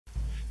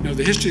You know,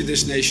 the history of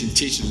this nation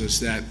teaches us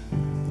that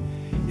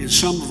in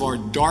some of our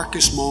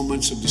darkest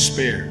moments of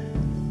despair,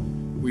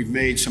 we've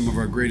made some of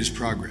our greatest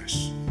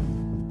progress.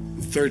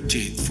 The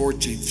 13th,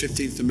 14th,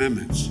 15th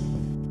Amendments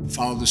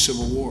followed the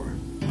Civil War.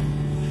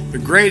 The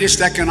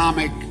greatest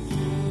economic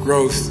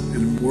growth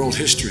in world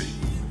history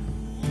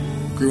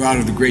grew out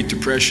of the Great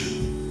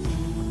Depression.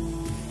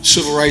 The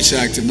Civil Rights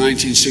Act of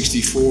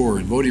 1964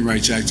 and Voting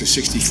Rights Act of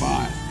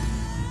 '65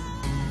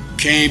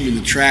 came in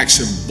the tracks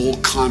of Bull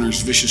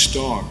Connor's vicious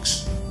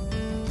dogs.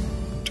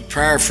 To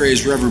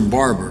paraphrase Reverend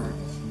Barber,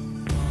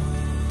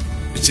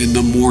 it's in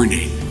the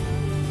morning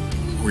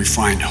where we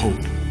find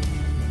hope.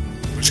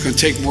 But it's going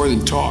to take more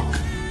than talk.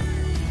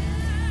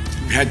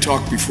 We've had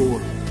talk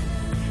before.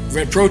 We've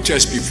had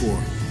protests before.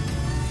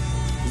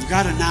 We've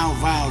got to now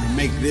vow to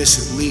make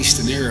this at least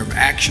an era of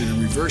action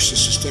and reverse the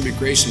systemic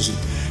racism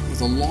with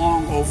the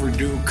long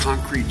overdue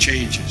concrete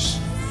changes.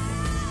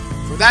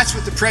 For that's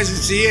what the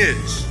presidency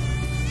is.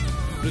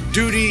 The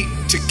duty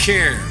to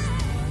care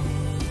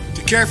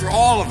for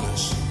all of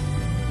us,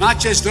 not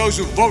just those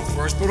who vote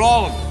for us, but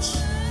all of us,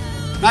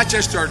 not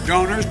just our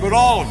donors, but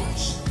all of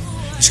us.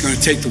 It's going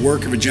to take the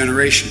work of a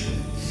generation.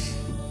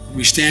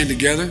 We stand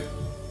together,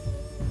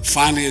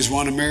 finally as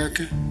one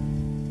America,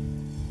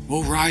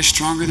 we'll rise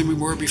stronger than we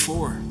were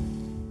before.